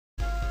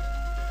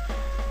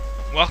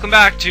Welcome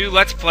back to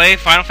Let's Play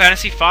Final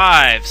Fantasy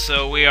V.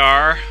 So we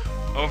are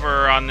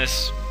over on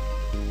this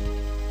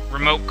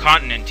remote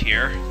continent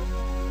here.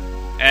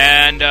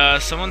 And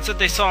someone said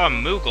they saw a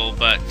Moogle,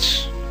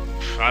 but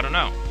I don't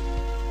know.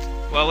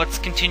 Well, let's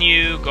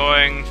continue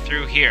going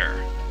through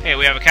here. Hey,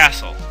 we have a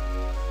castle.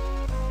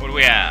 What do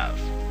we have?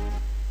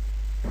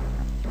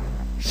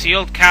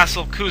 Sealed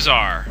Castle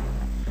Kuzar.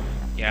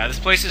 Yeah, this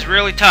place is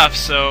really tough,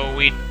 so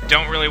we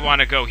don't really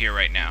want to go here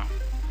right now.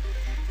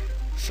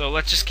 So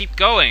let's just keep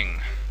going.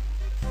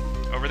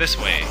 Over this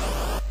way.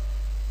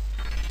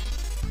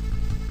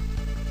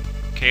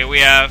 Okay, we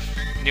have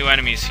new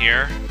enemies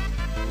here.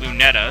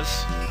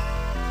 Lunetas.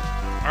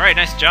 Alright,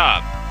 nice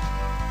job.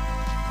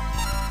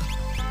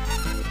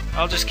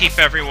 I'll just keep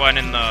everyone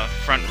in the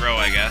front row,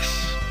 I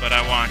guess. But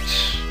I want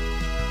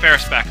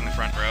Ferris back in the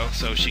front row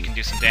so she can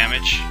do some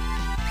damage.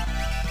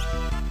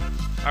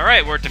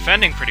 Alright, we're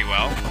defending pretty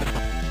well.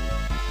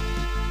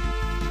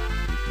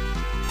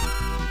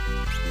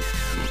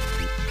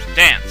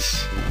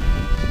 Dance!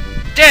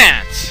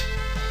 Dance!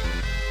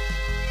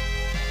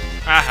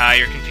 Haha,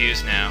 you're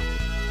confused now.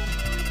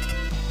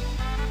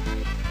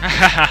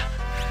 Haha.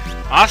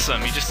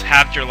 Awesome, you just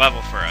halved your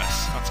level for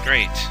us. That's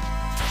great.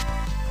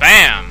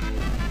 Bam!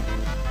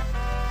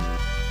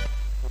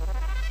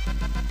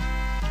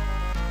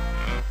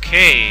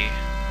 Okay.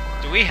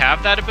 Do we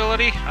have that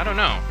ability? I don't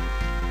know.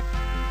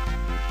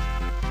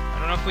 I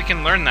don't know if we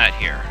can learn that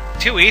here.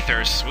 2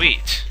 ethers,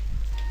 sweet.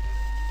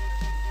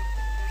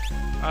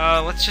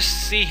 Let's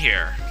just see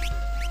here.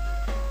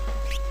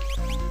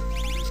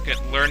 Let's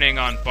get learning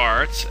on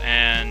Bart,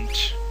 and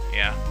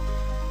yeah.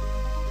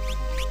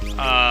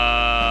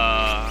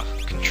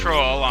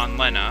 Control on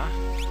Lena.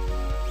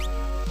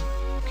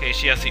 Okay,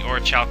 she has the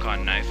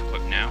Orichalcon knife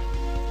equipped now.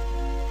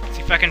 Let's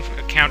see if I can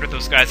counter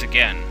those guys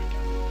again.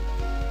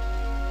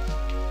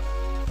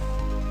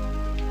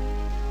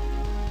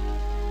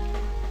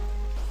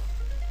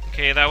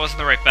 Okay, that wasn't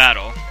the right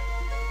battle.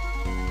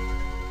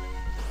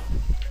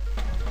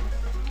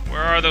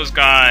 Where are those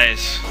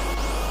guys?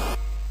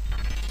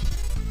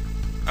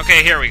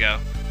 Okay, here we go.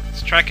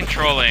 Let's try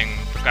controlling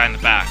the guy in the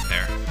back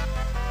there.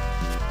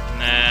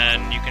 And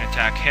then you can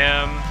attack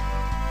him.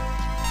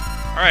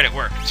 Alright, it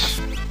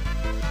worked.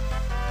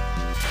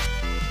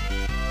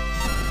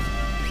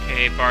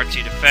 Okay,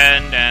 Barty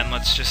defend, and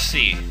let's just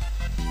see.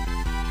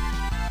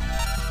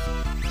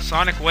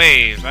 Sonic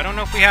Wave. I don't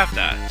know if we have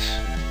that.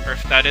 Or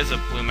if that is a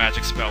blue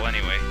magic spell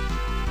anyway.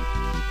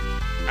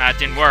 Ah, it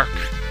didn't work.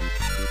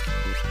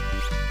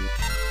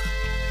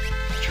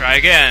 Try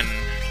again.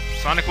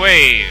 Sonic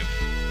Wave.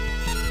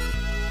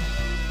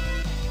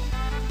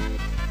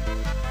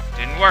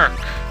 Didn't work.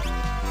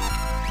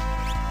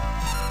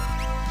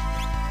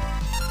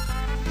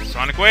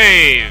 Sonic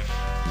Wave.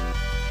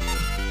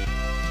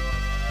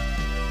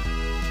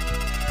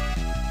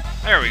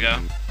 There we go.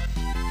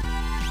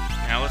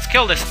 Now let's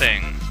kill this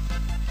thing.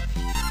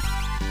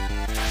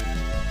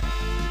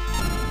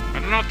 I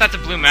don't know if that's a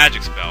blue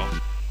magic spell.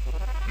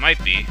 It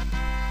might be.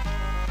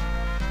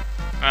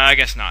 I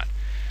guess not.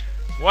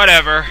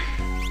 Whatever.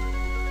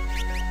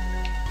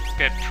 Let's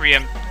get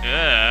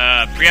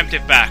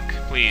preemptive back,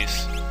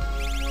 please.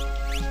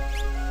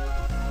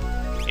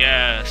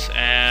 Yes,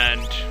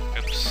 and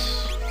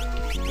oops.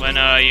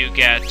 Lena, you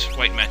get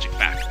white magic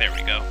back. There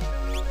we go.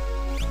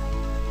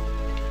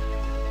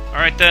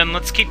 Alright then,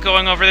 let's keep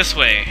going over this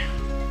way.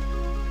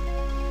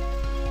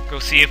 Go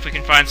see if we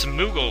can find some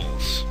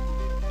Moogles.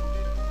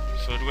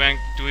 So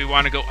do we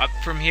want to go up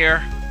from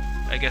here?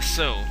 I guess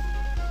so.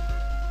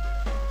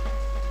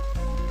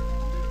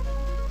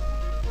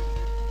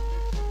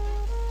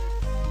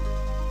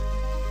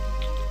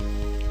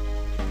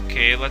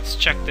 Okay, let's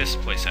check this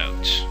place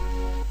out.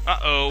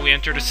 Uh-oh, we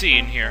entered a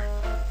scene here.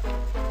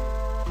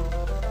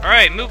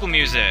 Alright, Moogle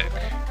music.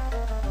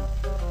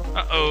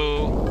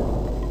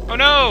 Uh-oh. Oh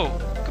no!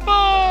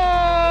 Kaboom!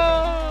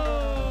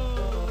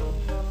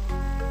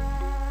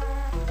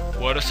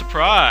 What a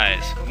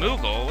surprise!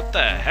 Moogle? What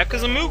the heck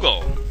is a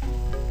Moogle?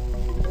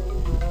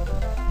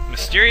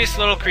 Mysterious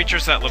little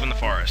creatures that live in the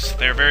forest.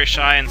 They are very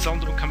shy and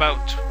seldom come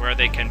out where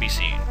they can be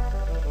seen.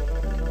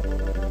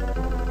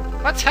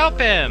 Let's help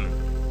him!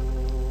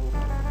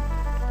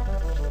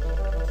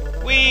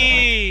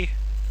 Whee!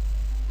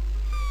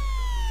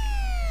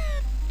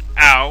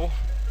 Ow.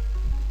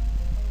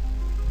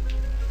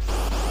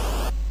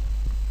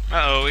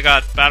 Uh-oh, we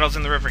got battles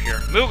in the river here.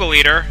 Moogle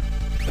Eater!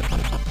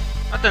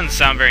 That doesn't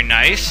sound very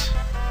nice.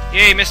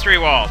 Yay, Mystery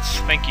Waltz.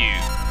 Thank you.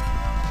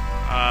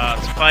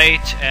 Let's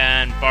fight,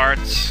 and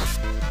Bart's...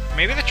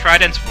 Maybe the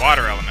Trident's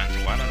water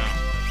elemental, I don't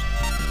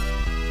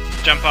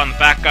know. Jump on the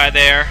back guy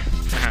there.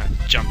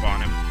 Jump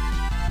on him.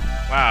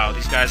 Wow,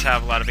 these guys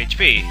have a lot of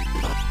HP.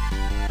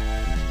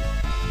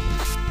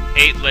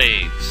 8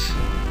 legs.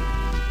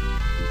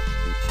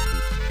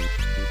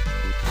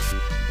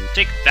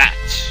 Take that.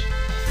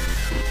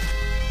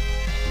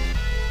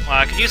 Well,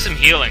 I could use some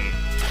healing.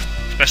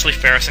 Especially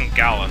Ferris and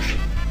Galuf.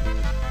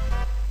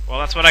 Well,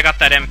 that's what I got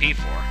that MP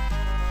for.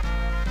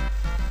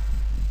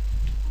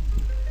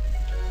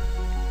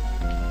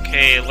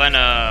 Okay,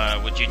 Lena,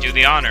 would you do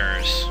the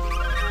honors?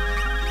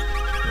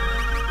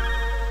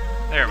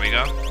 There we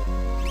go.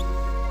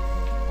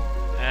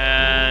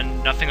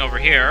 And nothing over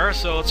here,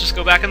 so let's just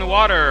go back in the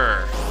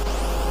water.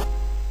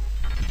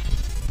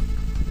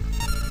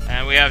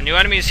 And we have new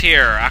enemies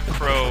here.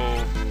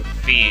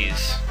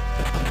 Acro-Fees.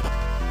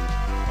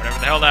 Whatever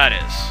the hell that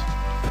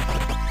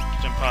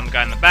is. Jump on the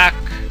guy in the back.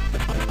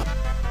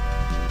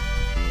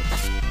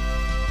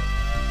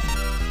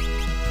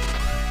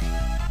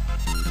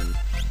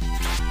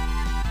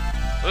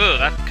 Ooh,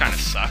 that kind of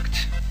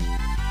sucked.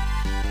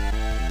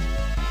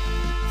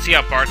 Let's see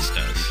how Bart's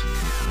does.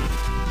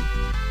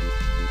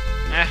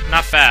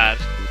 Not bad.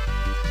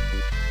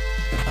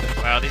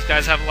 Wow, these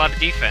guys have a lot of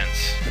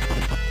defense.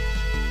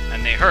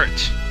 And they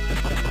hurt.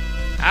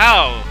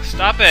 Ow!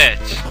 Stop it!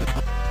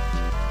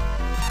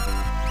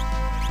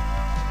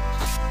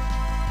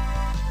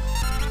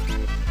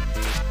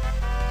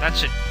 That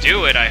should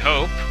do it, I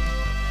hope.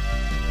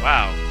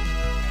 Wow.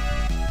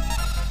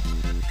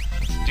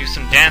 Let's do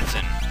some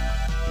dancing.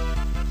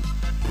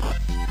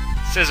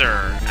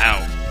 Scissor.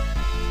 Ow.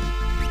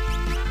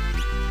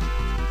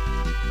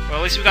 Well,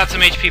 at least we got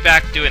some HP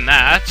back doing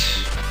that.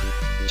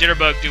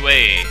 Jitterbug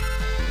away.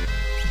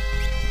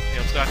 Okay,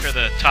 let's go after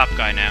the top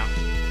guy now.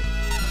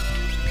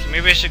 So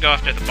maybe I should go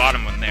after the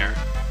bottom one there.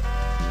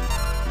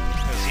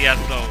 Because he has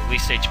the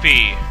least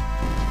HP.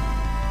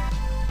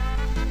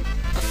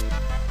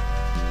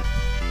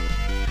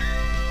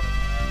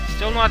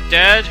 Still not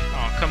dead?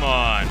 Oh, come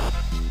on.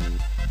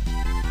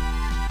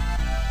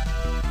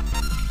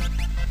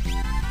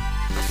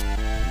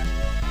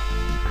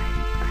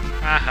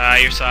 Haha,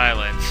 you're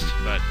silenced,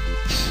 but...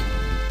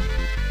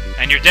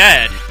 And you're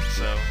dead,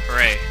 so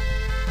hooray.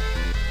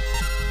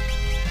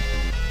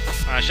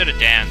 I should have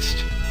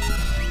danced.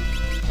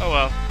 Oh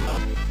well.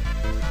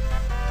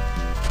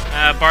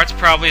 Bart's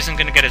probably isn't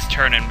going to get his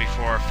turn in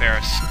before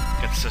Ferris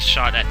gets a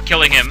shot at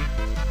killing him.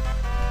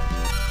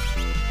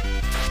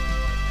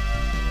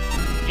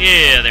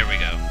 Yeah, there we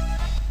go.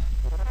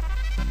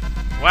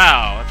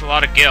 Wow, that's a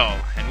lot of gil,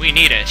 and we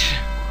need it.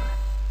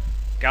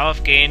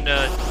 Galuf gained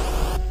a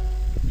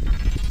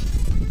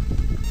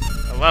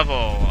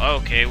level.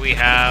 Okay, we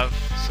have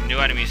some new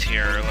enemies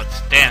here. Let's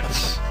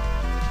dance.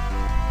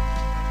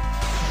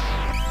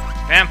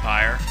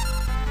 Vampire?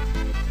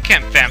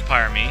 Can't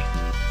vampire me.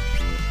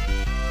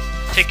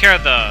 Take care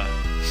of the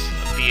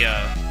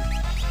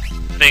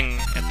thing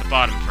at the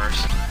bottom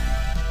first.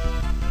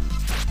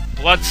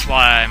 Blood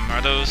slime.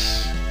 Are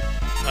those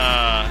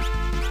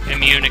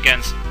immune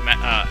against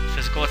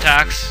physical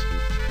attacks?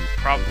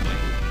 Probably.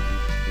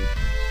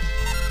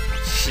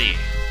 Let's see.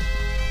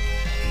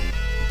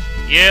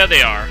 Yeah,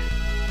 they are.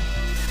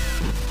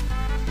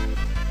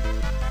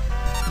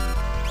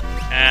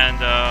 And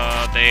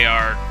they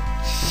are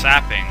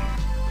sapping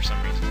for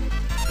some reason.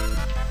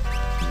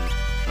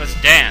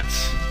 Let's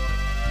dance.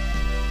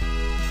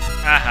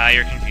 Haha,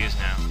 you're confused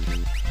now.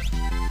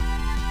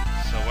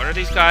 So what are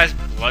these guys?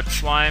 Blood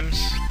slimes?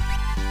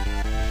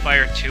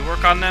 Fire 2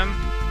 work on them?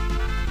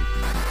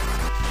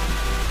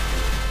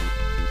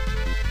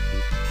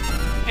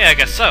 Yeah, I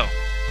guess so.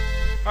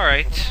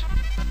 Alright.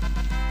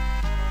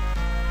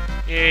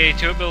 Yay,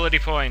 2 ability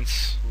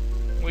points.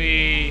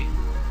 Hey,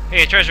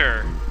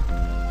 treasure!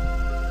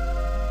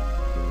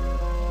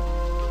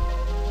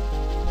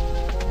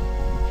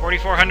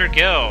 $4,400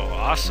 gil.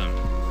 Awesome.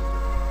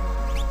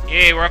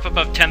 Yay, we're up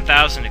above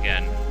 10,000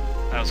 again.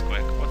 That was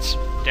quick. What's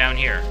down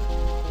here?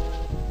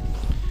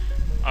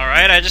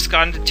 Alright, I just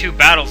got into 2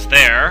 battles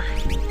there.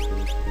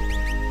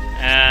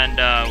 And,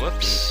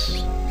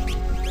 whoops.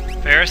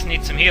 Ferris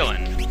needs some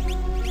healing.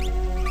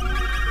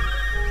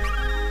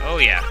 Oh,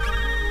 yeah.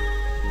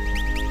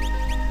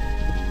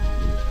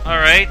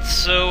 Alright,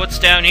 so what's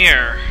down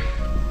here?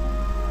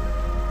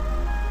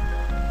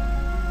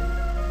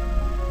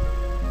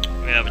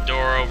 We have a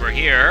door over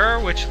here,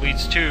 which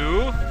leads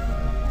to...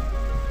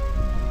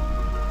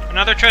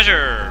 another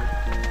treasure!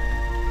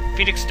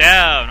 Phoenix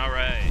down,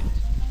 alright.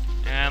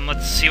 And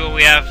let's see what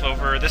we have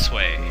over this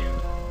way.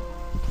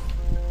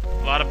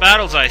 A lot of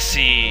battles I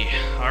see.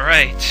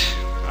 Alright.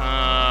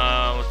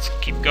 Let's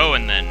keep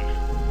going then.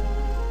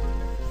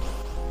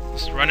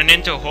 Just running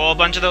into a whole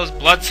bunch of those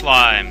blood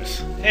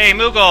slimes. Hey,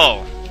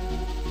 Moogle!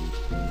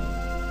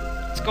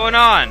 What's going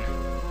on?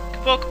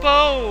 Kapo,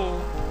 kapo!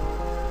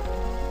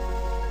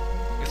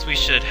 Guess we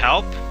should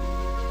help.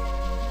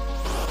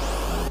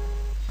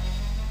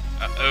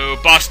 Uh-oh,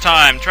 boss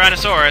time!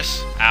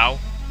 Tyrannosaurus! Ow.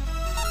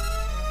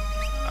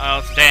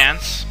 Let's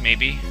dance,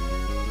 maybe.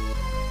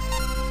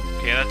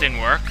 Okay, that didn't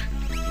work.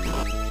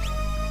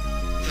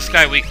 What's this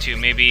guy weak to?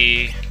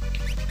 Maybe...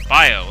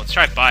 Bio. Let's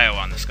try Bio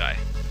on this guy.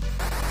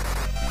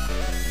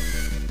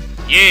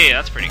 Yeah,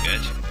 that's pretty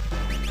good.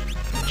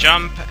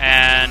 Jump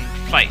and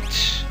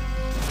fight.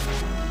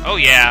 Oh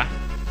yeah.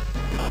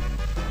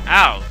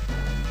 Ow.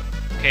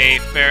 Okay,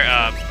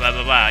 blah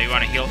blah blah. You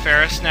want to heal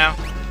Ferris now?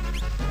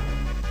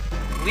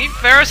 Leave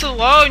Ferris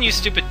alone, you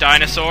stupid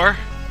dinosaur.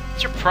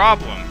 What's your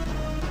problem?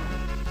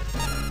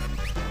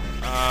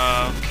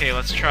 Okay,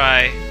 let's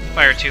try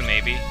Fire 2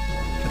 maybe.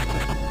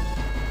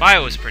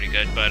 Bio is pretty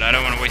good, but I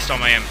don't want to waste all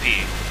my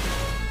MP.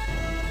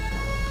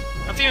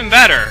 That's even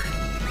better.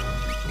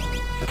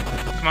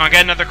 Come on,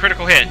 get another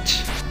critical hit.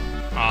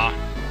 Aw.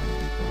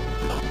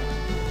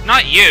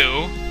 Not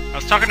you! I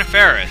was talking to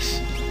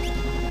Ferris.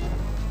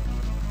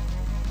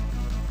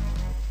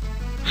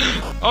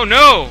 Oh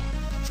no!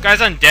 This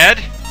guy's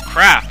undead?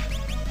 Crap.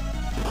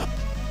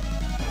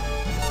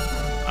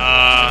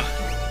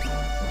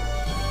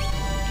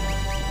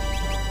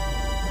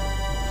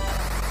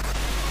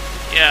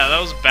 Yeah,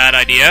 that was a bad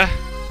idea.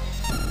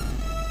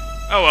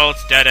 Oh well,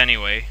 it's dead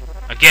anyway.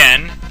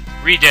 Again.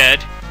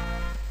 Re-dead.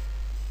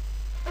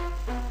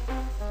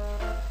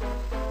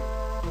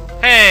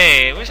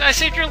 Hey! I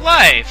saved your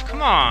life!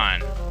 Come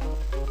on!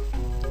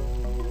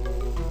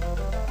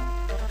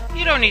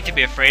 You don't need to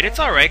be afraid. It's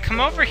alright.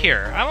 Come over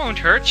here. I won't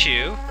hurt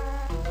you.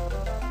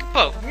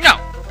 Oh, no!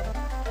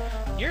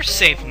 You're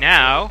safe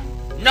now.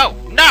 No!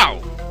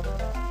 No!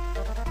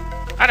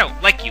 I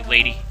don't like you,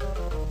 lady.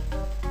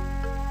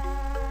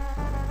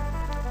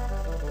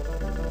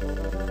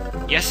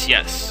 Yes,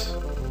 yes.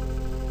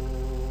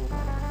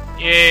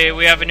 Yay,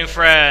 we have a new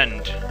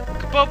friend.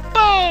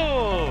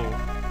 Kabobo!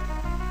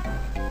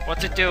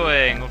 What's it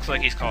doing? Looks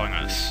like he's calling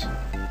us.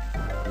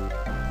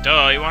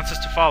 Duh, he wants us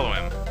to follow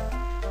him.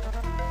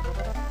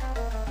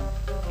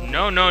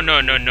 No, no, no,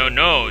 no, no,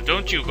 no.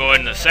 Don't you go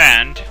in the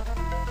sand.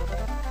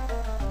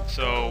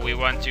 So we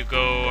want to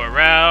go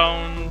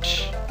around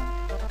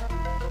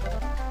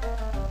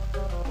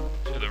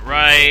to the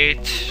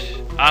right,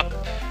 up,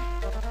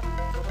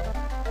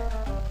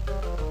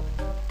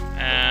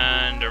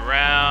 and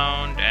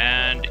around,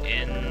 and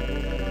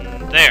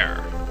in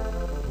there.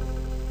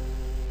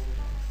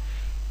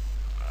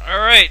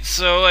 Alright,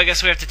 so I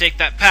guess we have to take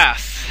that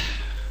path.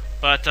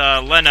 But,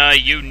 Lena,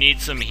 you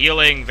need some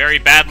healing very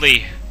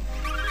badly.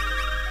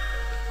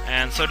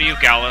 And so do you,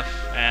 Galuf,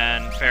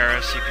 and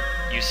Ferris, you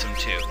could use some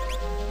too.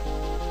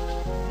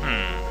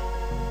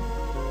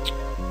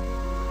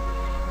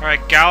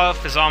 Alright,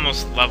 Galuf is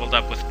almost leveled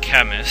up with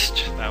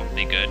Chemist. That would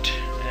be good.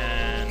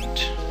 And...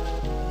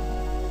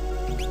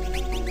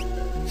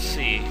 let's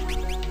see.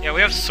 Yeah,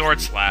 we have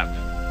Sword Slap.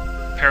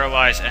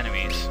 Paralyze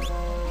enemies.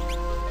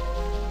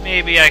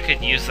 Maybe I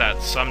could use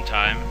that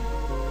sometime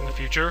in the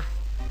future.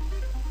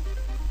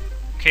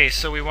 Okay,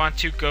 so we want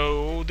to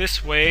go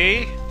this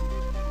way.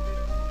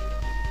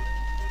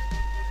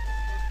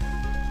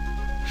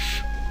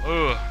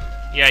 Ooh.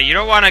 Yeah, you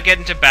don't want to get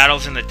into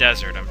battles in the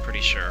desert, I'm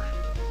pretty sure.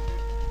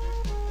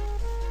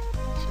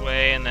 This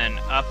way, and then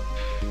up.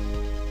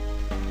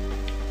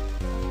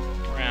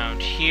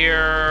 Around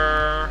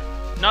here.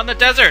 Not in the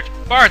desert!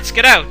 Barts,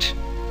 get out!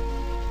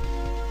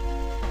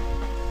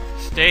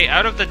 Stay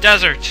out of the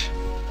desert!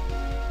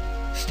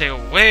 Stay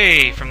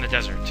away from the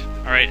desert.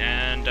 Alright,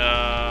 and,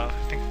 I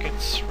think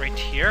it's right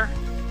here?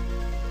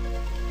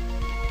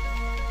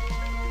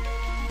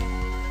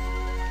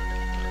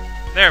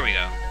 There we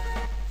go.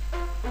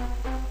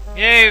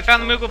 Yay, we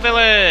found the Moogle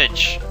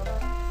Village!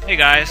 Hey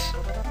guys.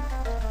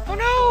 Oh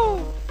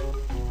no!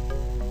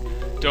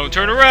 Don't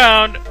turn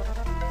around!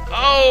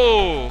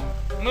 Oh!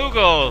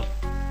 Moogle!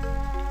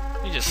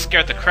 We just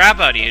scared the crap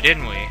out of you,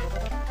 didn't we?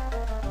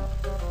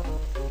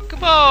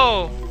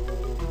 Kaboom!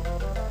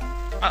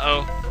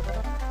 Uh-oh.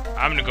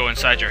 I'm gonna go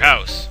inside your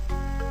house.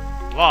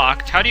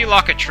 Locked? How do you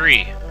lock a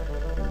tree?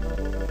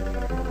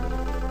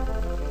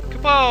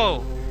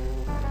 Kaboom!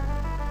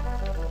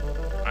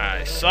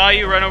 I saw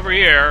you run over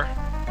here.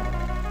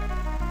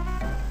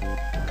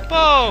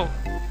 Kaboom!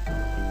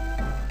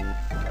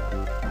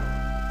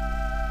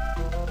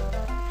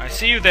 I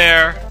see you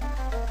there.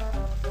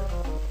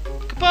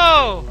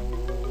 Kaboom!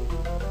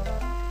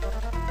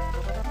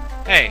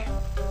 Hey.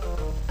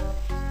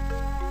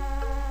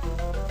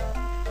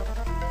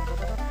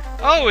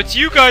 Oh, it's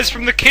you guys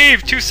from the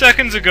cave 2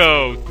 seconds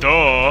ago!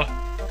 Duh!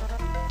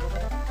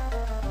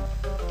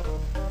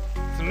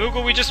 It's the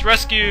Moogle we just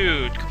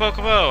rescued! Kabo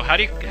Kabo! How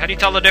do you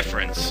tell the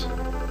difference?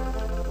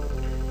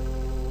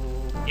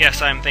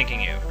 Yes, I'm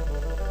thanking you.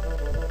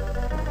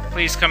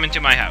 Please come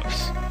into my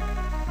house.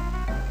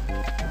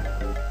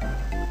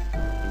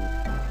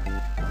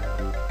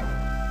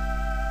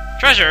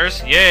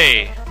 Treasures!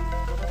 Yay!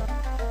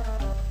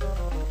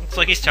 Looks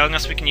like he's telling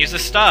us we can use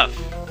this stuff.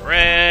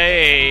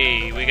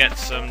 Hooray! We get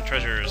some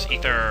treasures.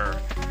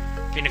 Ether.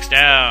 Phoenix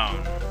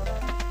down.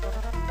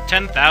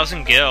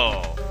 10,000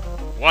 gil.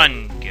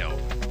 1 gil.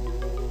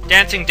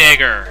 Dancing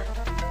dagger.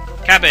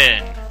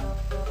 Cabin.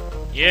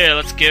 Yeah,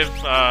 let's give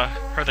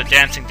her the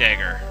dancing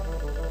dagger.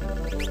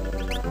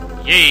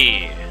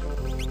 Yay!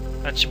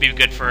 That should be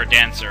good for a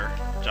dancer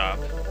job.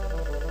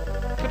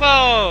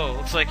 Kabo!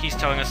 Looks like he's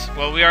telling us...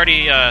 well, we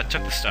already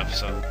took the stuff,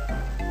 so...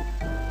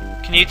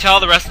 Can you tell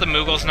the rest of the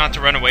Moogles not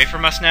to run away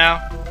from us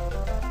now?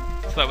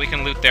 So that we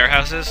can loot their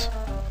houses?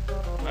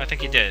 I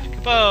think he did.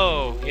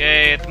 Kabo!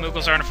 Yay, the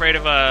Moogles aren't afraid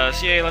of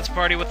us! Yay, let's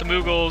party with the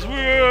Moogles!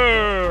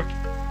 Woo!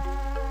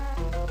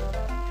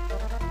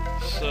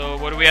 So,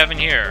 what do we have in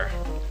here?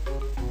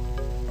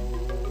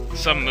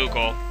 Some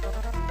Moogle.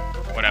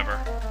 Whatever.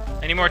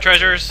 Any more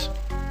treasures?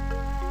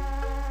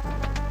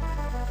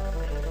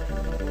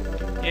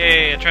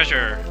 Yay, a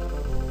treasure.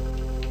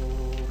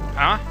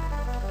 Huh?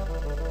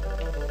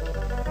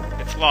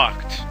 It's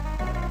locked.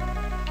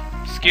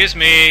 Excuse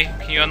me,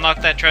 can you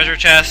unlock that treasure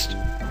chest?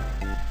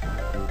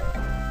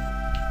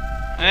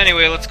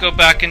 Anyway, let's go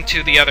back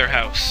into the other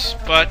house.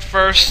 But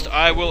first,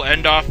 I will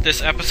end off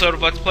this episode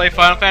of Let's Play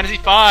Final Fantasy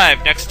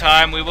V. Next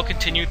time, we will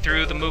continue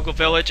through the Moogle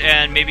Village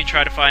and maybe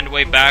try to find a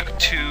way back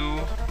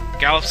to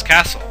Galuf's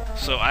Castle.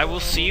 So I will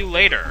see you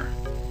later.